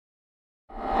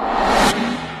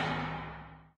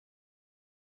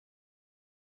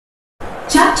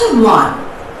Chapter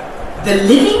 1. The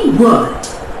Living World.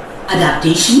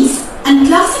 Adaptations and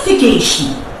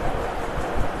Classification.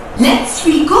 Let's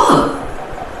recall.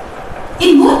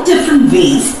 In what different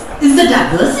ways is the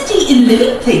diversity in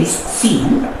living things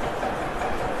seen?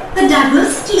 The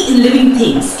diversity in living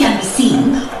things can be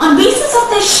seen on basis of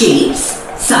their shapes,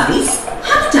 size,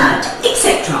 habitat,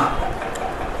 etc.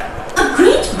 A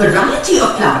great variety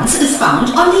of plants is found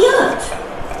on the earth.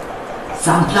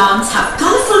 Some plants have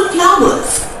colorful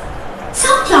flowers.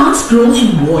 Some plants grow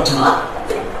in water.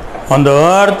 On the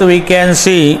earth we can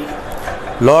see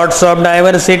lots of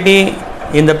diversity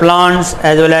in the plants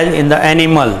as well as in the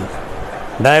animal.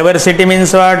 Diversity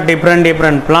means what?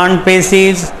 Different plant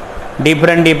species,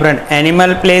 different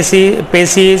animal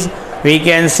species we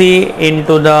can see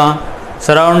into the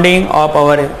surrounding of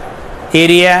our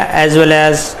area as well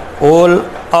as whole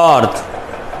earth.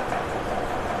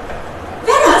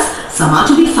 Whereas some are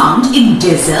to be found in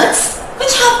deserts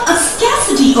which have a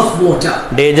scarcity of water.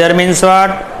 Desert means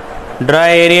what?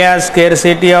 Dry area,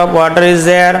 scarcity of water is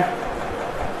there.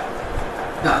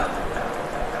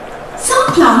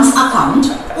 Some plants are found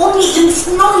only in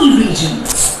snowy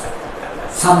regions.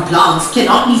 Some plants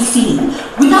cannot be seen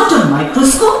without a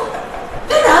microscope,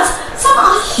 whereas some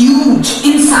are huge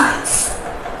in size.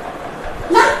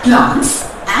 Like plants,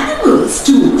 animals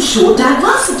too show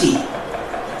diversity.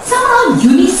 Some are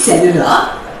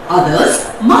unicellular, others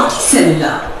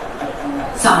multicellular.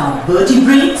 Some are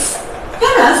vertebrates,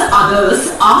 whereas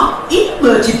others are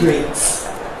invertebrates.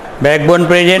 Backbone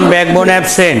present, backbone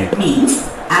absent. Means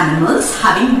animals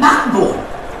having backbone.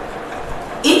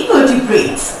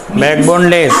 Invertebrates means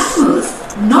backboneless. Animals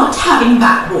not having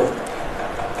backbone.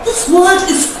 This world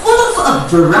is full of a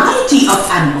variety of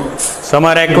animals. Some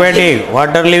are aquatic,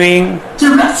 water living.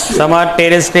 Terrestrial. Some are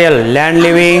terrestrial, land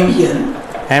living.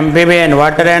 Amphibian,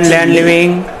 water and land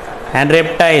living. And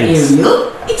reptiles.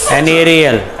 Aerial, and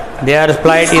aerial. They are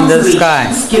flight in the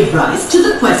sky. Give rise to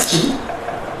the question,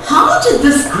 how did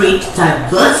this great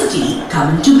diversity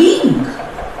come into being?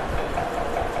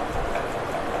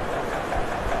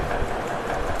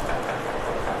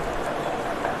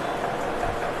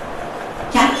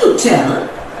 Can you tell?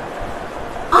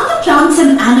 Are the plants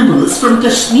and animals from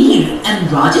Kashmir and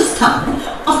Rajasthan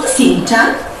of the same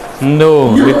type?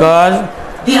 No, because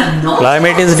they are not.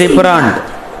 Climate is different.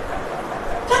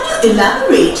 Can you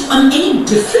elaborate on any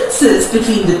differences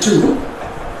between the two?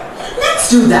 Let's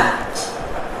do that.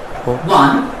 1.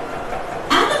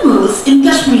 Animals in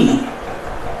Kashmir.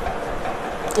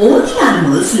 All the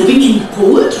animals living in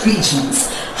cold regions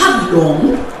have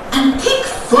long and thick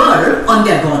fur on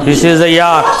their body. This is a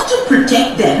yak. In order to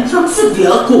protect them from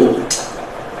severe cold.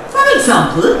 For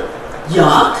example,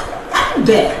 yak and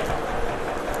bear.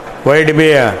 White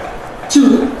bear.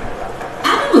 2.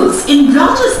 Animals in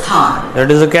Rajasthan. That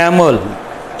is a camel.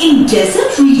 In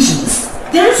desert regions,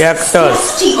 there is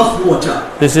scarcity of water.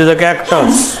 This is a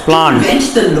cactus plant. To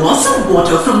prevent the loss of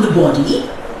water from the body,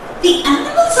 the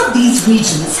animals of these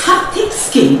regions have thick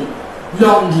skin,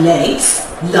 long legs,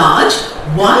 large,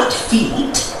 white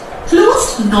feet,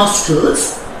 closed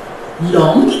nostrils,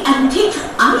 long and thick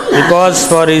eyelashes. Because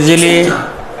for easily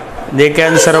they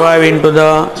can survive into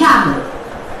the camel.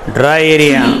 Dry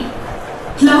area. 3.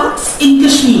 Plants in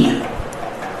Kashmir.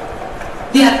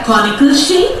 They are conical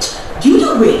shaped, due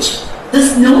to which the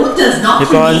snow does not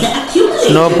remain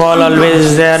accumulated. Snowfall always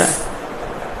is there.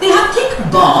 They have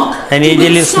thick bark and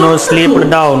easily snow slip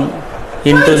down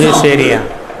into this area.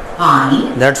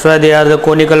 Pine. That's why they are the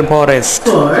conical forest.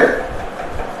 Fir.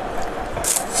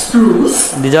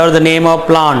 Spruce. These are the name of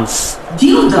plants.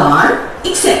 Deodar,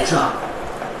 etc.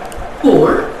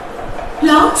 4.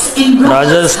 Plants in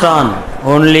Rajasthan.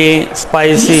 Only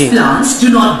spicy. These plants do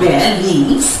not bear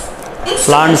leaves. Instead,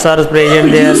 plants are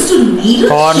present there.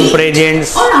 Thorn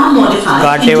presents. Or are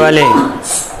modified into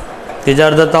thorns. These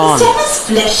are the thorns. The stem is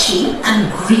fleshy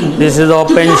and green. This is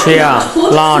opensia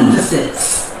plant.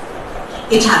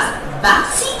 It has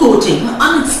waxy coating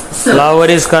on its surface. Flower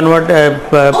is converted,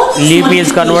 leaf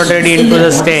is converted into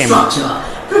the stem,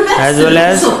 as well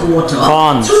as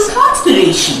thorns. Through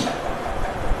transpiration.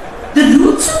 The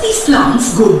roots of these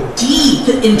plants go deep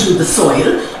into the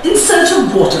soil in search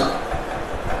of water.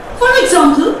 For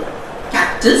example,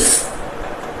 cactus,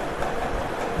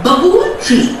 baboon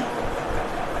tree.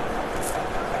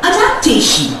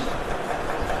 Adaptation.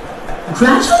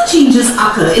 Gradual changes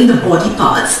occur in the body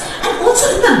parts and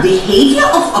also in the behavior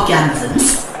of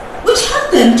organisms which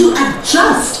help them to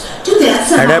adjust to their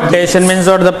surroundings. Adaptation means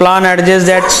what? The plant adjusts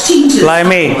that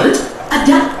climate.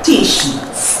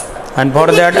 Adaptations. And for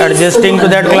that, adjusting to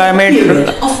that climate,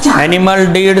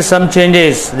 animal did some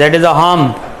changes. That is a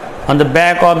hump on the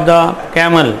back of the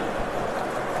camel.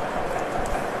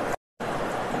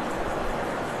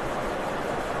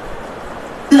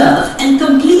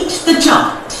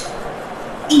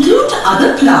 include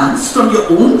other plants from your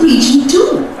own region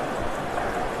too.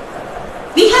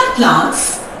 We have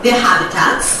plants, their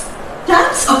habitats,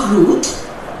 types of root,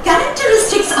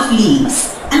 characteristics of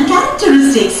leaves and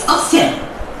characteristics of stem.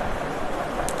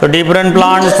 So different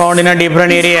plants found in a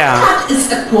different area. Habitat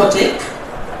is aquatic.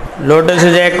 Lotus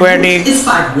is aquatic, Is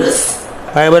fibrous.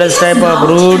 fibrous type of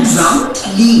roots,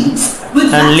 Round leaves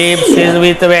with and leaves is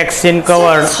with vaccine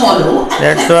covered. hollow and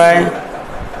That's flexible.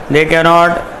 why they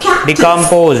cannot Cactus.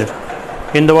 decompose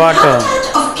in the water.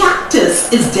 Habitat of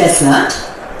cactus is desert.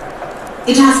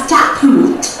 It has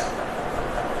taproot.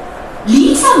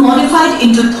 Leaves are modified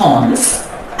into thorns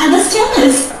and the stem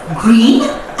is green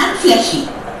and fleshy.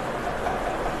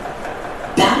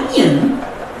 Banyan.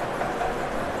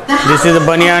 This is the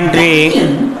banyan tree.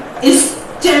 Banyan is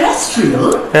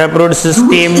terrestrial. Taproot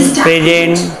system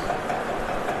present.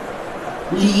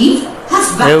 Leaf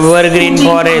has wax Evergreen coating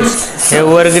on forest, its surface.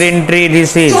 evergreen tree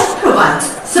this is. Stem provides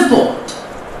support.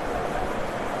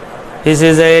 This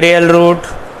is the aerial root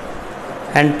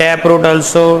and taproot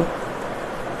also.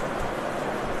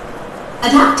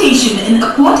 Adaptation in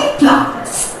aquatic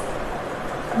plants.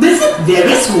 Visit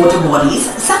various water bodies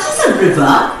such as a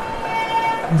river,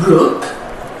 brook,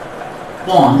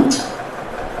 pond,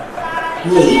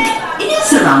 lake in your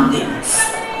surroundings.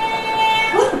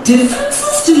 What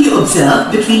differences do you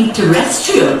observe between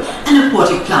terrestrial and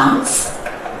aquatic plants?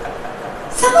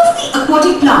 Some of the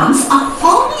aquatic plants are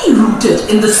firmly rooted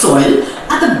in the soil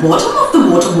at the bottom of the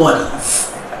water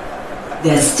bodies.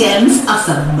 Their stems are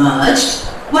submerged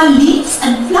while leaves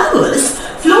and flowers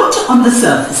float on the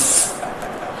surface.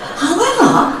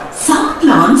 However, some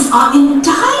plants are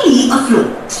entirely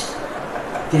afloat.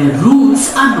 Their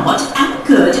roots are not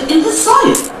anchored in the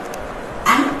soil.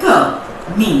 Anchor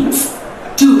means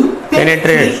to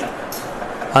penetrate.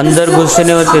 अंदर The घुसने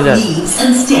surface होते of जाते. leaves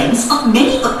and stems of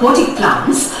many aquatic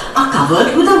plants are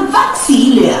covered with a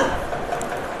waxy layer.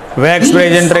 Wax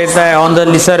present रहता है on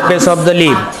the surface of the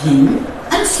leaf. Are thin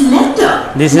and slender.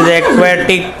 This is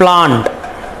aquatic plant.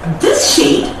 This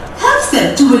shade helps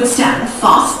them to withstand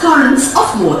fast currents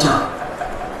of water.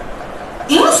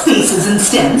 Air spaces in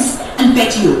stems and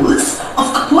petioles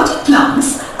of aquatic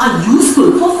plants are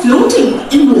useful for floating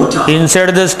in water.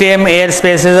 Inside the stem, air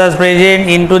spaces are present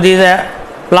into these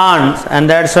plants, and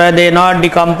that's why they are not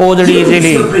decomposed Use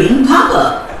easily. your brain power.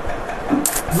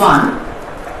 1.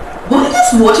 Why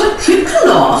does water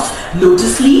trickle off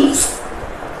lotus leaves?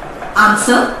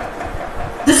 Answer.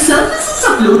 The surfaces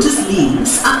of lotus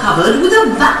leaves are covered with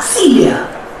a waxy layer.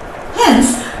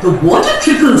 Hence, the water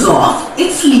trickles off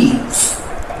its leaves.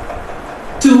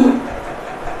 2.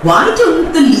 Why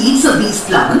don't the leaves of these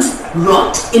plants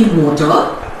rot in water?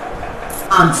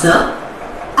 Answer.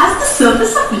 As the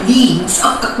surface of leaves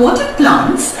of aquatic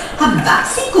plants have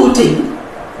waxy coating,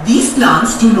 these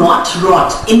plants do not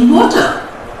rot in water.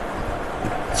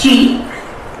 3.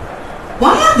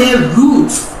 Why are their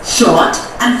roots short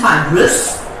and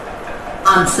fibrous?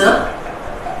 Answer.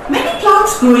 Many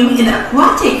plants growing in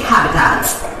aquatic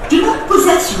habitats do not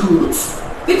possess roots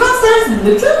because there is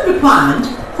little requirement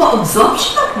for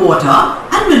absorption of water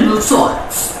and mineral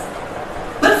salts.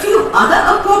 But few other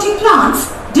aquatic plants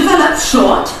develop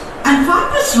short and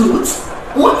fibrous roots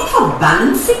only for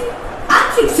balancing and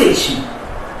fixation.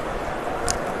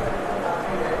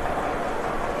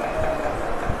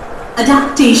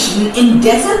 Adaptation in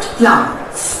desert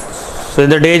plants. So in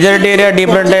the desert area,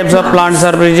 different types of plants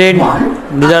are present.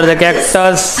 One, These are the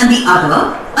cactus. and the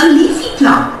other, a leafy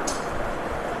plant.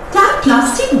 Tie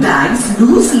plastic bags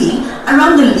loosely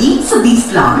around the leaves of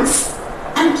these plants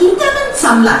and keep them in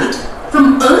sunlight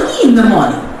from early in the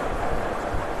morning.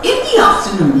 In the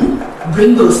afternoon,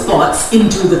 bring those pots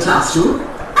into the classroom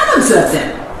and observe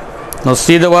them. Now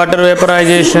see the water Same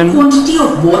vaporization. quantity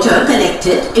of water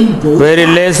collected in both Very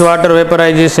bags. less water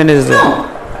vaporization is there. No,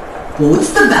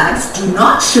 both the bags do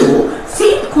not show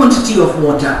same quantity of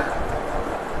water.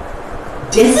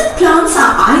 Desert plants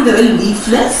are either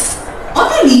leafless or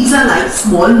their leaves are like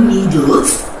small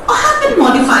needles or have been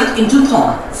modified into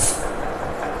thorns.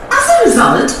 As a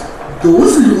result,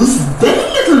 those lose very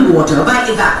little water by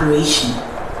evaporation.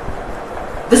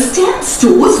 The stem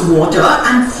stores water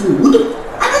and food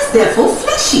and is therefore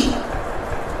fleshy.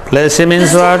 Fleshy The means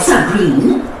stems what? are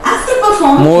green as they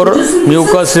perform More photosynthesis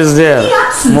mucus is in there. the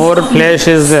absence More of flesh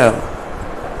is there.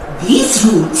 These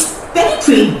roots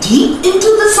penetrate deep into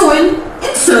the soil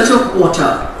in search of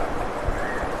water.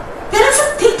 There is a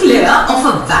thick layer of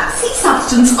a waxy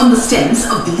substance on the stems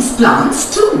of these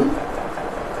plants too.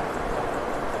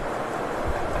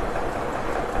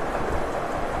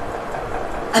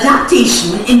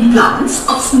 Adaptation in plants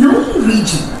of snowy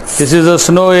regions. This is a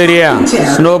snow area,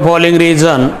 snow falling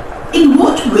region. In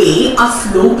what way are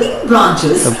sloping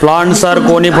branches? The plants are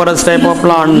coniferous type of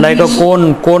plant, like a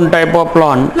cone type of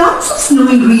plant. Plants of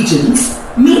snowy regions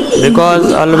mainly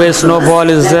Because always snowfall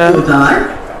is there,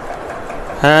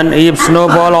 and if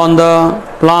snowfall on the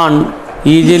plant,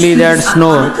 easily that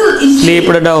snow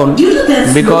slipped down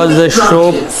because the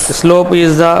slope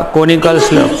is the conical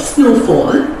slope. Heavy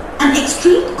snowfall and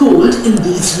extreme cold in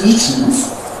these regions,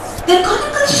 their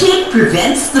conical shape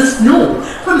prevents the snow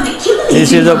from accumulating.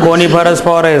 This is a on the coniferous tree,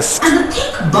 forest and the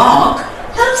thick bark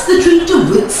helps the tree to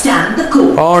withstand the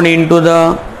cold. found into the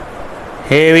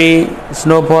heavy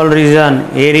snowfall region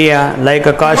area like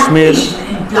a Kashmir.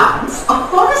 Adaptation in plants of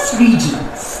forest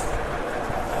regions.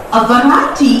 A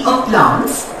variety of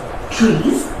plants,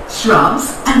 trees,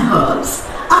 shrubs and herbs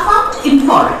are found in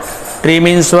forests. Tree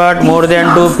means what? More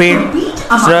than 2 feet.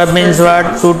 Shrub means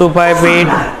what? 2 to 5 feet.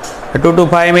 2 to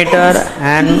 5 meter,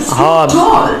 and herbs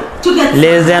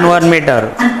less than 1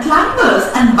 meter. And climbers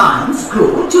and vines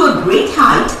grow to a great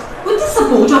height with the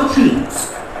support of trees.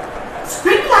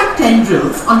 Spring-like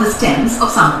tendrils on the stems of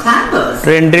some climbers.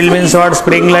 Tendril means what?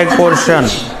 Spring-like portion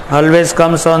always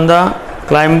comes on the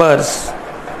climbers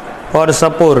for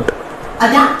support.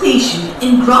 Adaptation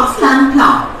in grassland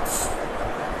plants.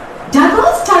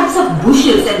 Diverse types of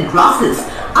bushes and grasses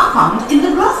are found in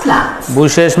the grasslands.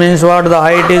 Bushes means what? The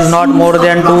height is not more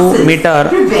than 2 meter,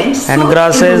 and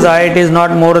grasses height is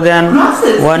not more than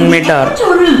 1 meter. The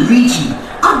equatorial region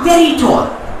are very tall.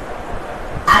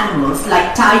 Animals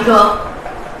like tiger,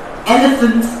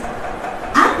 elephants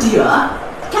and deer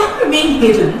can remain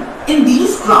hidden in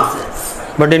these grasses.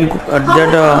 But in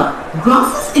However,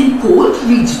 grasses in cold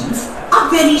regions are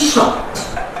very short.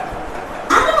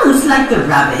 Animals like the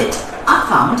rabbit are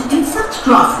found in such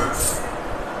grasses.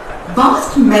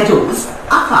 Vast meadows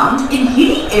are found in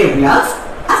hilly areas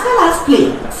as well as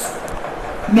plains.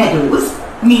 Meadows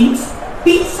means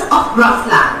piece of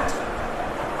grassland.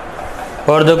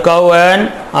 for the cow and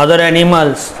other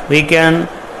animals, we can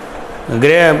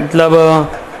grab,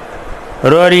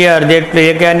 roar here,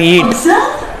 they can eat.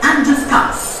 Observe and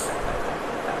discuss.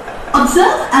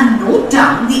 Observe and note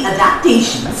down the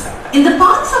adaptations in the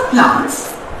parts of plants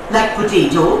like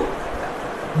potato,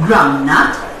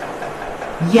 groundnut,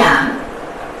 yam,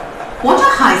 water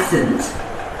hyacinth,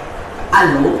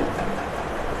 aloe,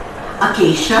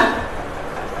 acacia,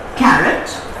 carrot,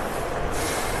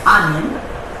 onion,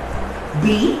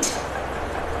 beet,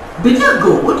 bitter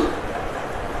gourd,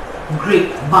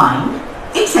 grapevine,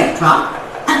 etc.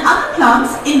 and other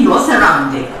plants in your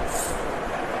surroundings.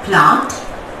 Plant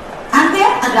and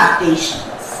their adaptations.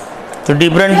 So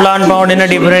different plant found in a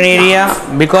different area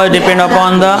because depend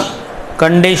upon the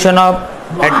condition of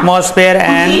atmosphere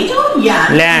and Potato,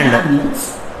 yam, land. and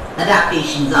onions.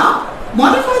 Adaptations are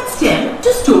modified stem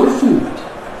to store food.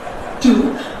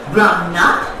 2.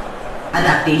 Groundnut.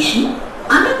 Adaptation,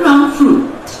 underground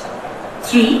fruit.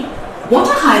 3.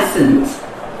 Water hyacinth.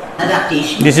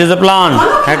 Adaptation. This is a plant,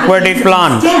 Follow aquatic hyacinth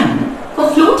plant, stem for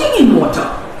floating in water.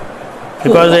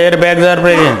 because 4. air bags are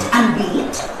present. Cat and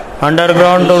beet.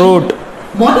 Underground root,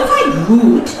 Modified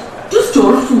root to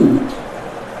store food.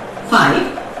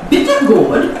 5. Bitter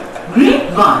gourd,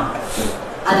 grapevine.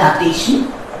 Adaptation,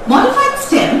 modified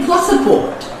stem for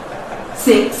support.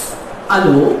 6.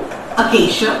 Aloe,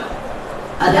 acacia.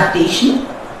 Adaptation,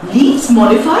 leaves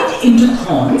modified into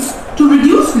thorns to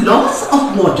reduce loss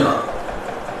of water.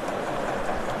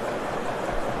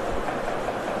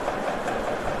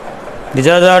 these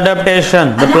are the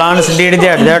adaptation. The plants did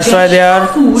that, that's why they are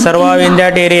survive in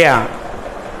that area.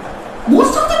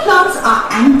 Most of the plants are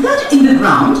anchored in the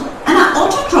ground and are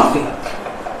autotrophic.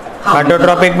 However,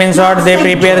 Autotrophic means what? They plants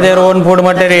like prepare their own food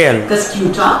material.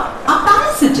 Cuscuta are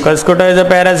parasitic. Cuscuta is a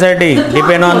parasitic, The plant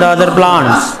depend on the body other of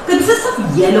plants. Cuscuta consists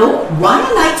of yellow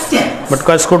wire-like stems. But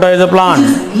Cuscuta is a It plant.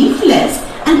 is leafless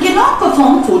and cannot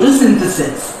perform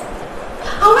photosynthesis.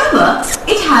 However,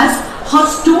 it has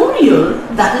hostorial,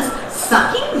 that is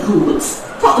sucking roots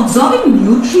for absorbing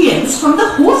nutrients from the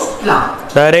host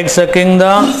plant. Direct sucking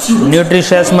the These roots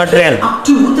nutritious penetrate material. up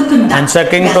to the conductive And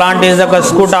sucking vessels plant is the of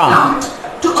host Cuscuta. plant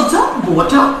to absorb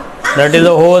water and That is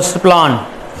the host plant.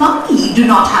 Fungi do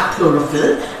not have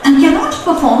chlorophyll and cannot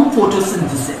perform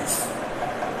photosynthesis.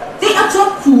 They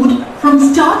absorb food from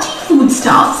starchy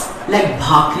foodstuffs like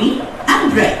bhakri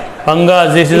and bread.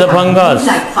 Fungus, this is They a have fungus.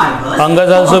 leaf-like fibers Fungus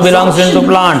for also belongs into absorption of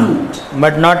plant, food.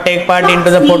 but not take part into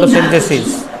the Plants need photosynthesis.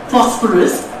 nitrogen,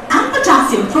 phosphorus and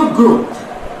potassium for growth.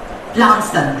 Plants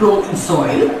that grow in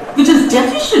soil which is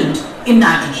deficient in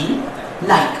nitrogen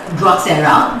like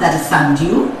Drosera, that is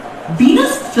sundew,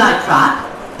 Venus flytrap,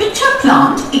 pitcher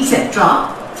plant, etc.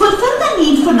 fulfill the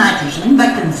need for nitrogen by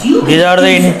consuming These are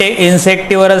the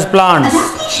insectivorous plants.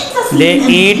 Adaptations are seen They in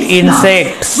eat these plants,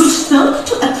 insects. which serve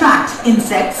to attract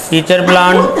insects. Teacher and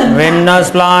plant, hold them back.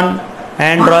 Venus plant,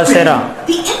 and My Drosera. friend,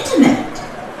 the internet.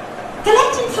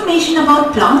 Collect information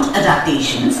about plant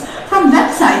adaptations from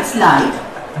websites like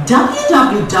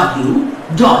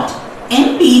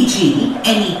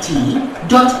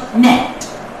www.mbgnet.net.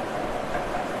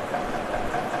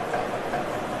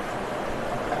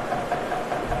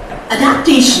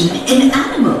 Adaptation in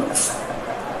animals.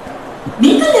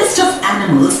 Make a list of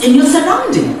animals in your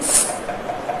surroundings.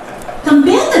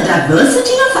 Compare the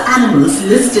diversity of animals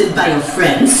listed by your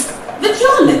friends with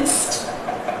your list.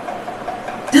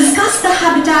 Discuss the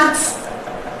habitats,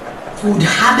 food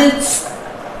habits,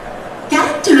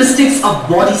 characteristics of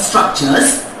body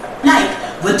structures like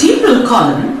vertebral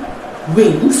column,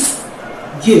 wings,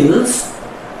 gills,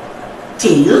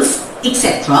 tails,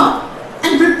 etc.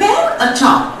 and prepare a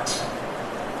chart.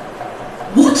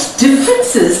 What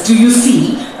differences do you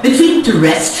see between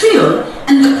terrestrial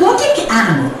and aquatic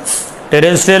animals?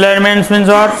 Terrestrial elements means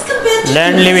what? As compared to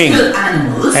Land living. terrestrial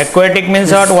animals, Aquatic means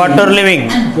the what? Water skin living.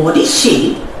 and body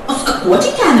shape of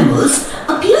aquatic animals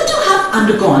appear to have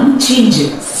undergone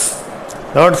changes.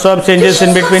 Lots of changes Fishes in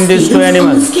have between these two scales on the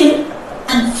animals. skin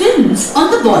and fins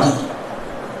on the body.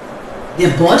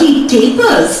 Their body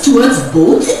tapers towards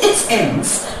both its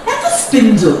ends like a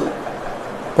spindle.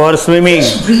 For swimming.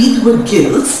 Fish breathe with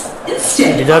gills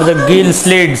instead These are of the gill eyes.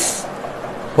 slits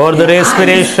for the Their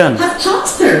respiration. eyes have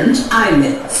transparent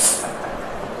eyelids.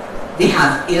 They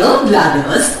have air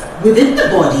bladders within the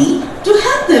body to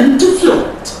help them to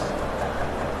float.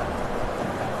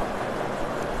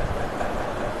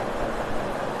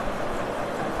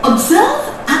 Observe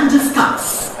and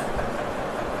discuss.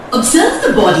 Observe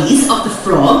the bodies of the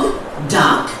frog,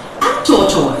 duck and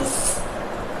tortoise.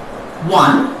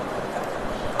 1.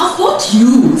 Of what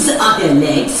use are their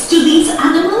legs to these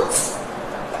animals?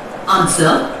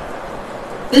 Answer.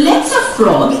 The legs of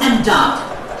frog and duck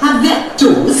have webbed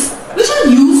toes which are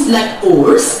used like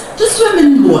oars to swim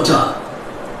in water.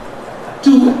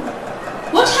 2.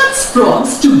 What helps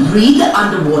frogs to breathe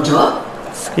underwater?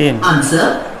 Skin.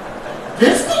 Answer.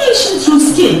 Respiration through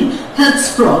skin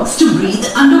helps frogs to breathe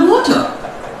underwater.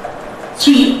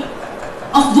 3.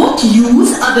 Of what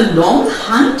use are the long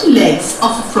hind legs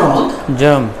of a frog?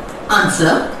 Jump.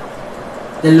 Answer.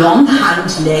 The long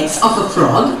hind legs of a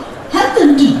frog help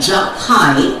them to jump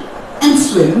high and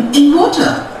swim in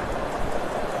water.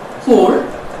 4.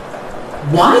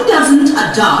 Why doesn't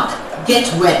a duck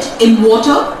get wet in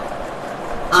water?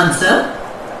 Answer.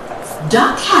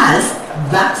 Duck has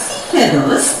waxy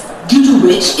feathers due to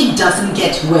which it doesn't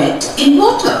get wet in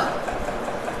water.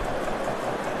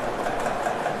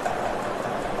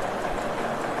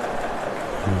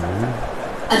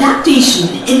 Adaptation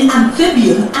in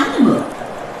amphibian animal.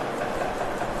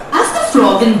 As the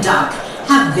frog and duck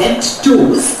have webbed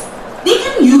toes, they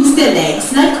can use their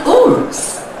legs like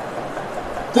oars.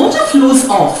 Water flows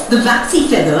off the waxy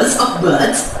feathers of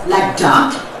birds like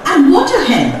duck and water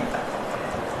hen.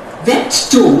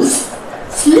 Webbed toes,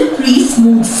 slippery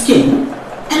smooth skin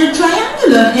and a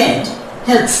triangular head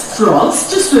helps frogs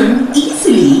to swim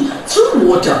easily through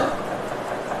water.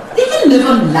 They can live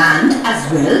on land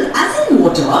as well as in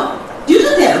water due to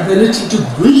their ability to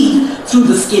breathe through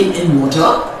the skin in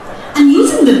water and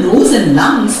using the nose and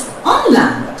lungs on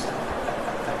land.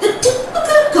 The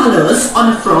typical colors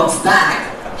on a frog's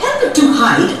back help it to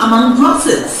hide among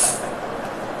grasses.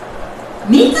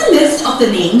 Make a list of the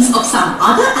names of some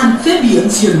other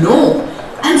amphibians you know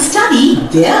and study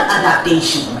their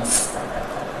adaptations.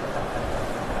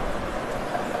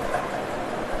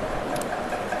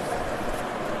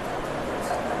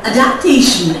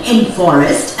 Adaptation in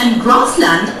forest and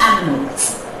grassland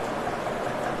animals.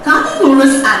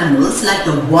 Carnivorous animals like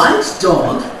the wild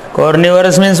dog.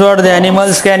 Carnivorous means what? The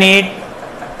animals can eat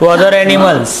to other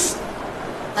animals.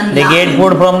 And They get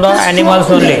food from the animals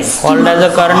only, called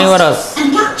as a carnivorous.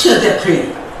 And capture their prey.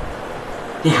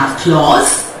 They have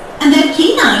claws and their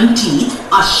canine teeth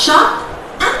are sharp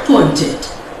and pointed.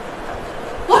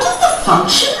 What is the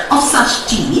function of such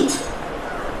teeth?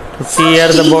 To tear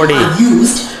Such the teeth body. are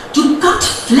used to cut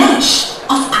flesh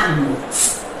of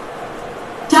animals.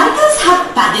 Tigers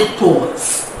have padded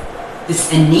paws.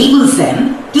 This enables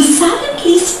them to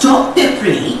silently stalk their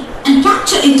prey and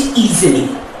capture it easily.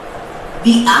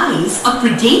 The eyes of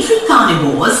predatory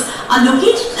carnivores are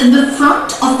located in the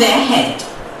front of their head.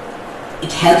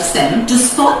 It helps them to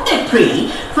spot their prey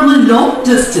from a long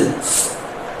distance.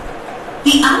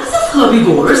 The eyes of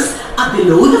herbivores are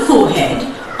below the forehead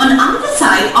on either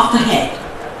side of the head.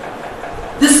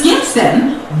 This gives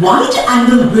them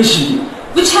wide-angle vision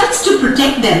which helps to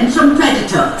protect them from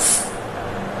predators.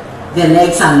 Their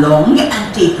legs are long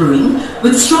and tapering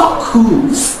with strong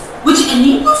hooves, which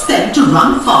enables them to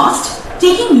run fast,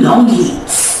 taking long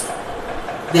leaps.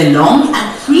 Their long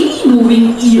and freely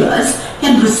moving ears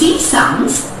can receive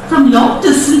sounds from long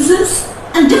distances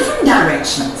and different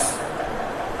directions.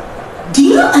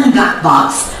 Deer and black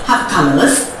bucks have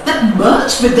colors that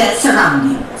merge with their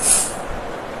surroundings.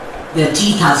 Their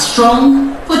teeth are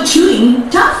strong for chewing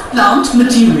tough plant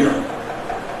material.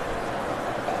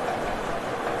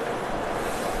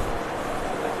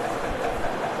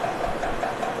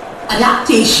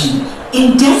 Adaptation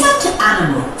in desert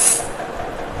animals.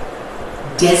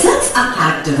 Deserts are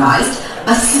characterized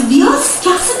by severe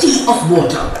scarcity of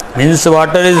water. Means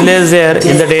water is less there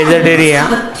in the desert area.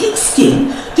 Have a thick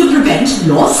skin to prevent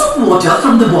loss of water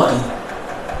from the body.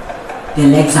 Their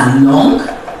legs are long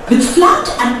with flat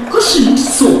and cushioned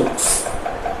soles.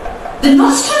 The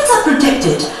nostrils are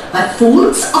protected by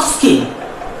folds of skin.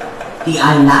 The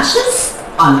eyelashes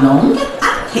are long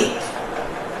and thick.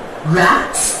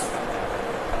 Rats,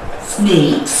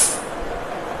 snakes,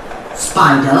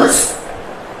 spiders,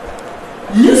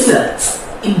 lizards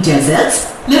in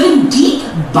deserts live in deep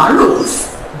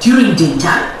burrows during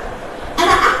daytime and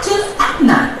are active at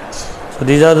night. So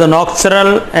these are the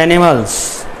nocturnal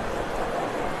animals.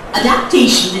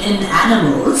 Adaptation in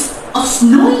animals of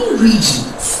snowy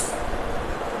regions.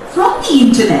 From the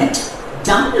internet,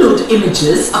 download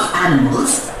images of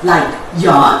animals like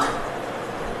yak,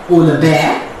 polar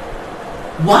bear,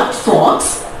 white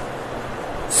fox,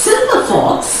 silver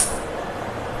fox,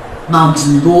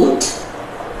 mountain goat,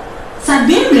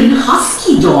 Siberian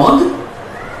husky dog,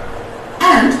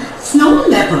 and snow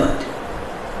leopard.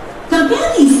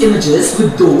 Compare these images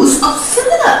with those of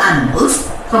similar animals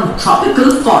from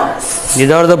tropical forests. These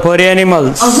are the furry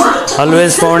animals,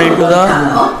 always found into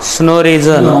the snow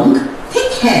region. Long,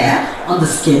 thick hair on the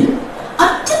skin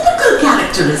are typical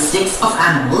characteristics of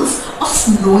animals of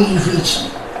snowy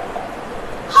region.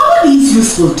 How are these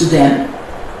useful to them?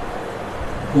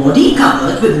 Body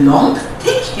covered with long,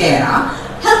 thick hair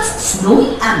helps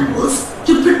snowy animals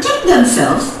to protect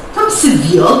themselves from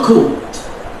severe cold.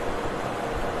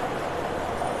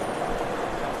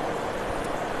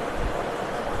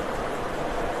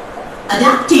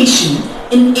 Adaptation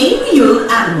in aerial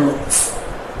animals.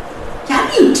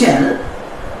 Can you tell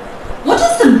what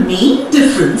is the main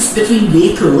difference between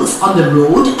vehicles on the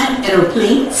road and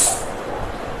aeroplanes?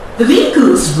 The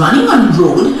vehicles running on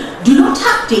road do not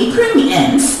have tapering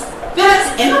ends,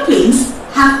 whereas aeroplanes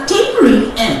have tapering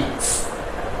ends.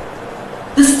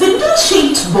 The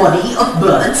spindle-shaped body of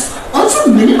birds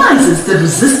also minimizes the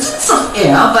resistance of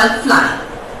air while flying.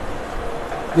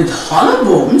 With hollow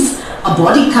bones, a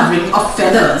body covering of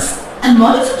feathers, and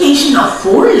modification of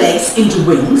forelegs into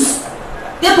wings,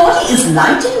 their body is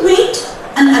light in weight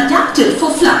and adapted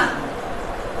for flying.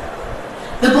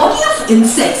 The body of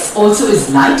insects also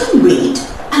is light in weight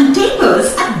and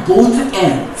tapers at both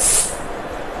ends.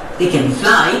 They can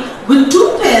fly with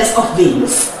 2 pairs of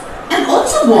wings and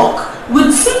also walk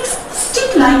with 6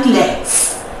 stick-like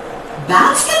legs.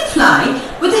 Bats can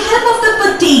fly with the help of the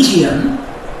patagium,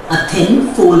 a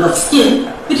thin fold of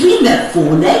skin between their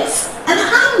forelegs and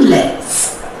hind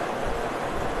legs.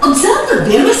 Observe the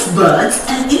various birds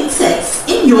and insects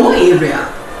in your area.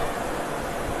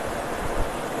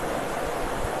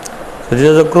 So this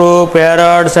is the crow,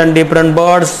 parrots and different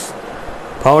birds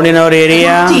found in our area.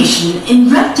 Adaptation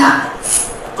in reptiles.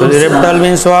 So the reptile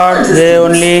means what? They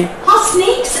only... How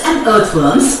snakes and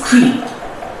earthworms creep.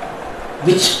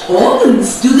 Which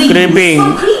organs do they Creeping.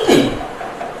 use for creeping?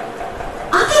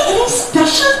 Are there any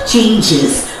special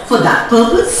changes for that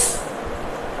purpose?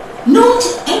 Note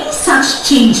any such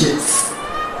changes.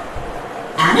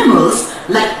 Animals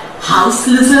like house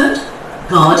lizard,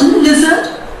 garden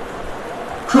lizard,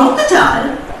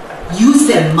 crocodile use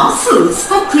their muscles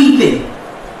for creeping.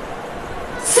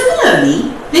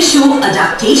 Similarly, they show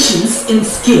adaptations in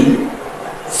skin,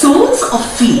 soles of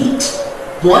feet,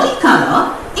 body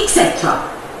color, etc.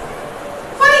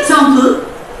 For example,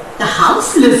 the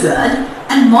house lizard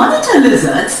and monitor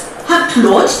lizards have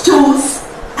clawed toes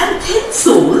and thin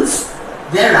soles,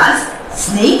 whereas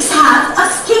snakes have a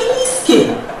scaly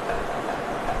skin.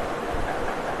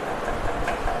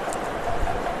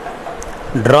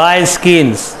 Dry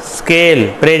skins,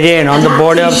 scale present on the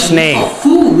body of snake. Of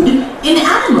food in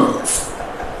animals.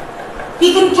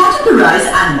 We can categorize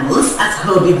animals as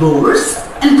herbivores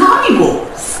and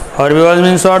carnivores. Herbivores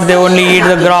means what? They only eat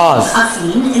the grass. Are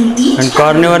seen in each And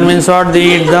carnivore means what?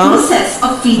 They eat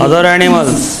the other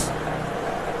animals.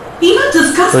 We will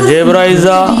discuss So zebra is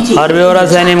a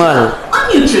herbivorous animal. On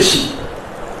nutrition.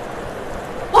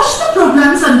 Watch the program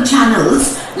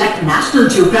channels like National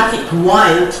Geographic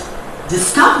Wild,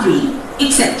 Discovery,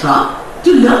 etc.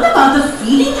 to learn about the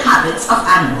feeding habits of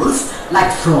animals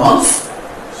like frogs,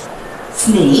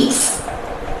 snakes,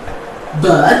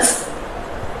 birds,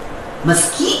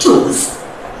 mosquitoes,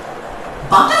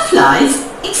 butterflies,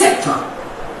 etc.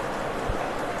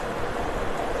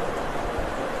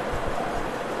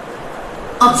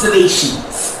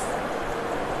 Observations.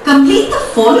 Complete the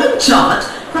following chart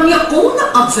from your own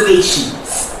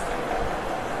observations.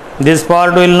 This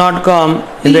part will not come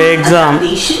in the exam.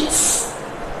 Adaptations,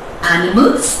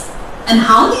 animals, and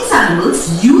how these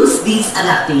animals use these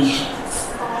adaptations.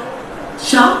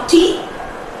 Shark teeth,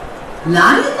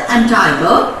 lion and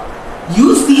tiger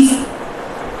use these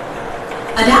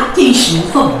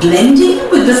adaptations for blending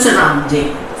with the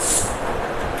surroundings.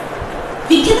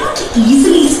 We cannot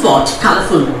easily spot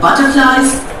colorful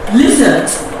butterflies,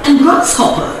 lizards, and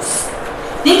grasshoppers.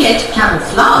 They get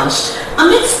camouflaged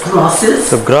amidst grasses.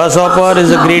 So grasshopper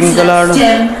is a green colored,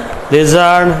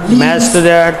 lizard matched to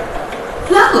that,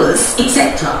 flowers,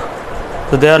 etc.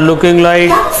 so they are looking like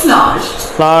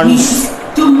Camouflaged plants,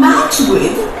 means to match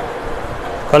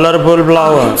with, colorful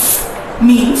flowers.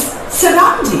 means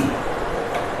surrounding.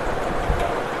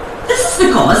 This is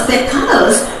because their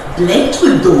colors blend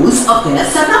with those of their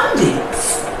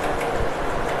surroundings.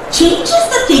 Changes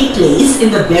that take place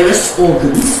in the various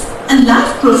organs and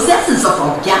life processes of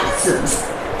organisms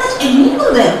that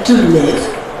enable them to live,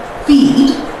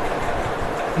 feed,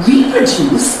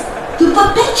 reproduce, to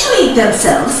perpetuate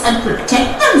themselves and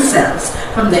protect themselves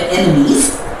from their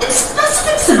enemies in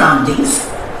specific surroundings,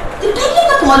 depending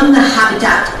upon the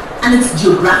habitat and its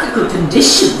geographical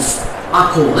conditions, are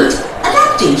called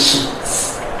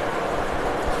adaptations.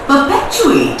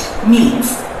 Perpetuate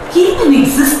means keep in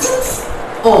existence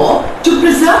or to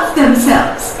preserve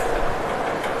themselves.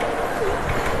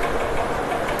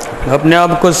 अपने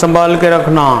आप को संभाल के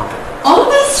रखना.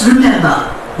 Always remember,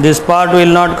 This part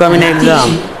will not come in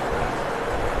exam.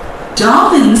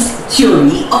 Darwin's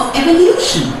theory of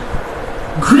evolution.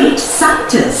 Great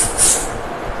scientists.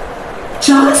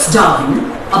 Charles Darwin,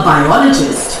 a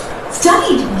biologist,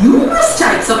 studied numerous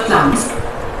types of plants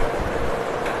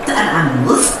and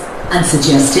animals and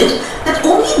suggested that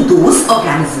only those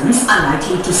organisms are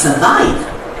likely to survive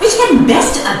which can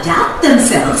best adapt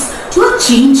themselves to a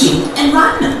changing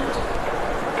environment.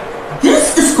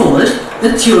 This is called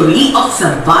the theory of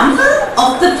survival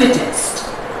of the fittest.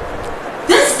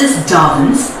 This is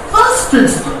Darwin's first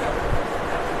principle.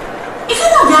 If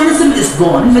an organism is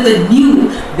born with a new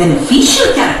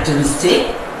beneficial characteristic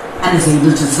and is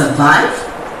able to survive,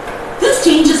 this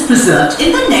change is preserved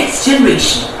in the next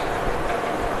generation.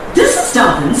 This is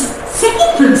Darwin's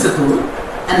second principle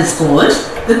and is called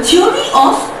the theory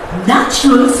of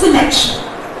natural selection.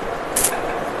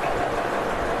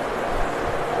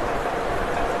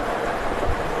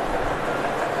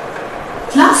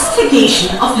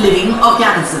 Classification of living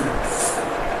organisms.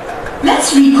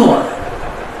 Let's recall.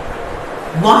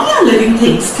 Why are living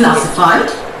things classified?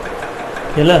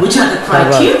 Which are the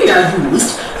criteria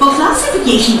used for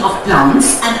classification of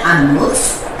plants and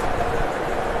animals?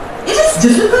 It is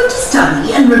difficult to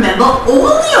study and remember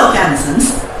all the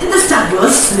organisms in this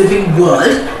diverse living world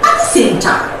at the same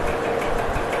time.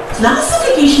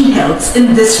 Classification helps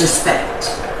in this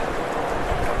respect.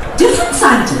 Different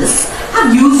scientists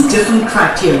have used different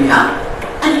criteria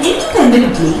and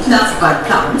independently classified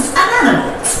plants and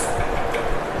animals.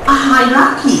 A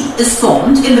hierarchy is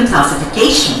formed in the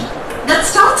classification that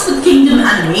starts with kingdom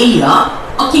Animalia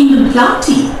or kingdom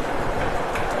Plantae.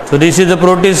 So this is the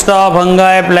protista,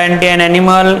 fungi, plant and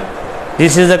animal.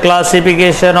 This is the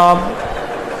classification of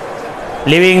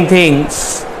living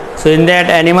things. So in that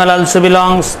animal also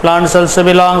belongs, plants also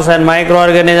belongs, and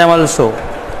microorganism also.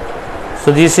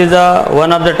 So this is the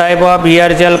one of the type of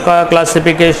hierarchical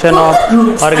classification of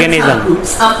organism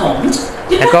Groups are formed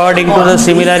according to the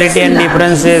similarity and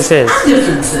differences.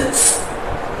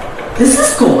 This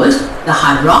is called the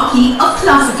hierarchy of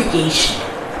classification.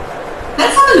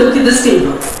 Let's have a look at this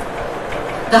table.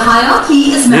 The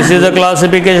hierarchy is This is the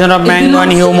classification of mango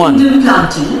and human. Kingdom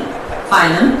Plantae,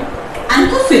 phylum,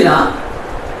 Anthophila,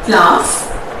 class,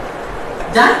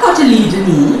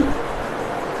 Dicotyledonee,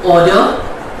 order,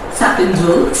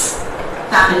 Sapindales,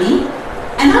 family,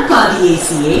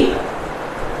 Anacardiaceae,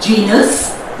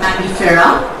 genus, Mangifera,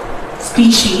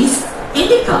 species,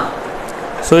 Indica.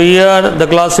 So here the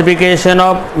classification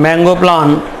of mango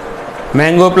plant.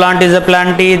 Mango plant is a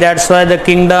Plantae, that's why the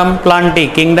kingdom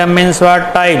Plantae. Kingdom means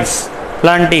what? Types.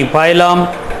 Plantae. Phylum,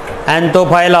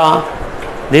 Anthophyla.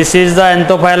 This is the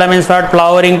Anthophyla means what?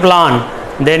 Flowering plant.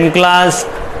 Then class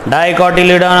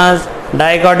Dicotyledonous.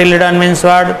 Dicotyledon means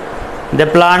what? The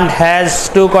plant has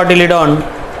two cotyledon,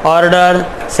 order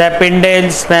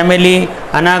Sapindales, family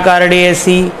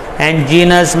Anacardiaceae, and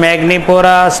genus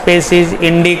Magnipora, species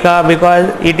Indica, because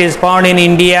it is found in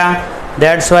India,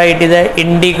 that's why it is a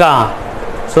Indica.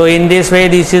 So in this way,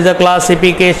 this is the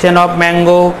classification of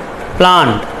mango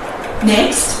plant.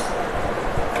 Next.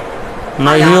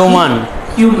 Now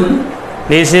Human.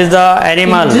 This is the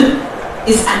animal. Kingdom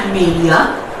is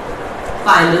Animalia.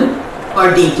 Phylum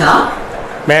or data.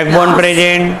 Backbone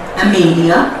present.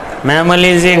 Mammalia.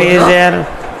 Mammalizid is there.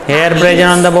 Hair present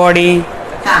on the body.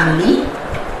 Family.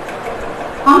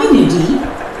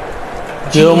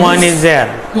 Hominidae. Human is there.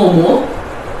 Homo.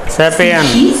 Sapien.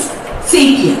 Species.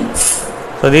 Sapiens.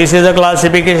 So this is the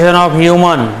classification of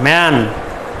human, man.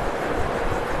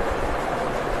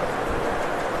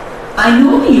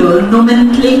 Binomial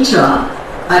nomenclature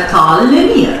by Carl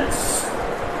Linnaeus.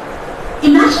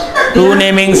 Imagine that Two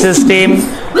naming system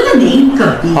with a name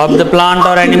completely of the plant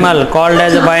or animal called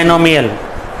as a binomial.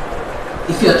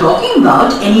 If you are talking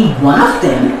about any one of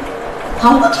them,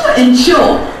 how would you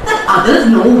ensure that others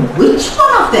know which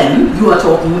one of them you are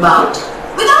talking about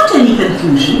without any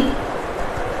confusion?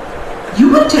 You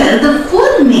would tell the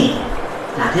full name,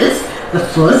 that is, the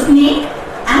first name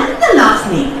and the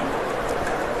last name.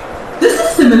 This is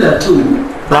similar to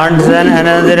Plants and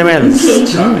animals.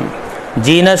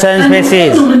 Genus and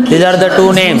species. These are the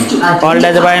two names called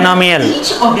as binomial.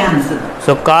 Each organism.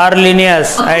 So Carl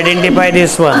Linnaeus identify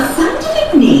this one. A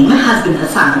scientific name has been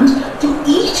assigned to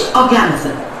each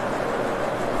organism.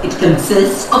 It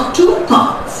consists of two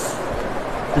parts.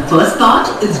 The first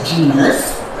part is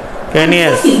genus.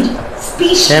 Genus. Second,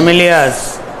 species.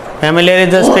 Familiars. Familiar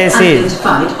is the species.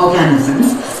 All identified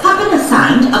organisms have been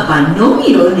assigned a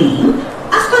binomial name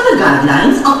as per the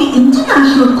guidelines of the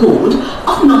International Code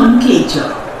of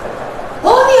Nomenclature.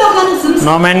 All the organisms...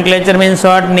 Nomenclature means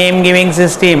what? Name giving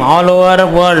system. All over the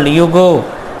world you go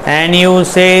and you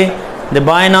say the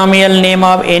binomial name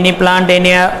of any plant,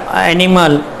 any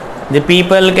animal. The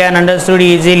people can understood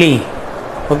easily.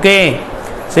 Okay.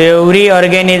 So every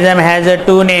organism has a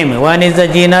two name. One is the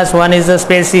genus, one is the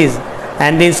species.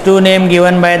 And these two names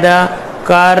given by the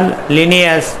Carl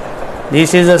Linnaeus.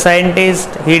 This is a scientist,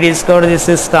 he discovered this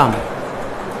system.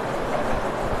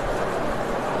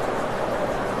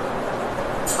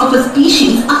 Of a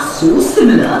species are so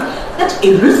similar that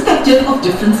irrespective of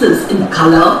differences in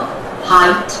color,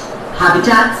 height,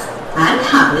 habitats and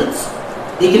habits,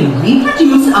 they can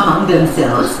reproduce among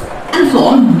themselves and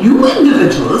form new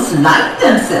individuals like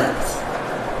themselves.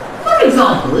 For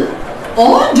example,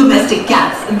 all domestic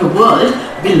cats in the world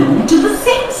belong to the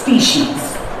same species.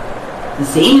 The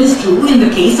same is true in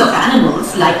the case of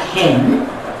animals like hen,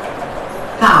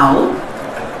 cow,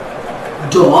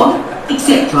 dog,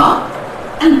 etc.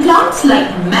 and plants like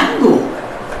mango,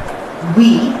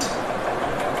 wheat,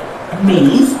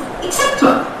 maize,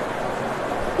 etc.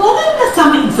 Following are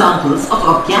some examples of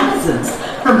organisms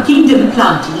from kingdom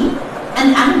Plantae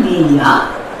and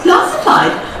Animalia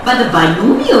classified by the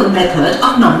binomial method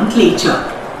of nomenclature.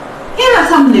 Here are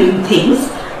some living things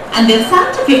and their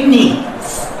scientific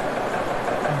names.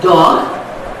 Dog,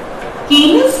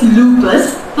 Canis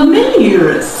lupus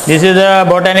familiaris. This is the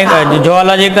botanical,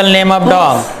 zoological name of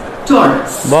dog.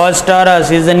 Taurus. Bos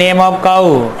taurus is the name of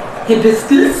cow.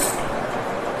 Hibiscus.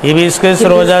 Hibiscus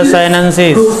rosa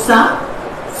sinensis. Rosa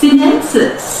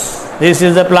sinensis. This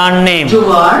is the plant name.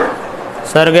 Jowar.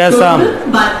 Sargassum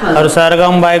or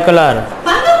Sargum bicolor.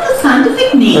 Find out the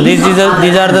scientific names. So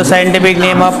these are the scientific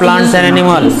name of plants and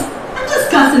animals.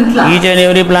 Each and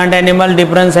every plant animal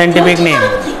different scientific name.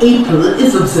 April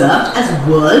is observed as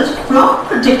World Frog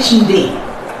Protection Day.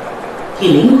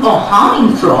 Killing or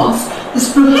harming frogs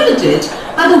is prohibited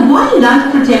by the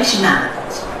Wildlife Protection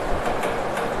Act.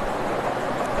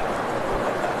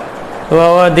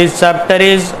 So this chapter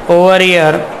is over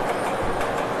here,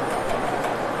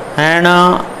 and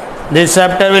this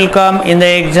chapter will come in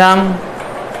the exam,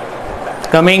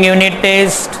 coming unit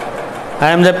test.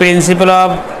 I am the principal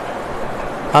of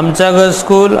Amchagar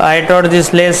school. I taught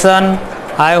this lesson.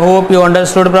 I hope you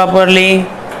understood properly.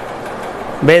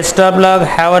 Best of luck.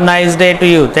 Have a nice day to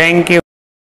you. Thank you.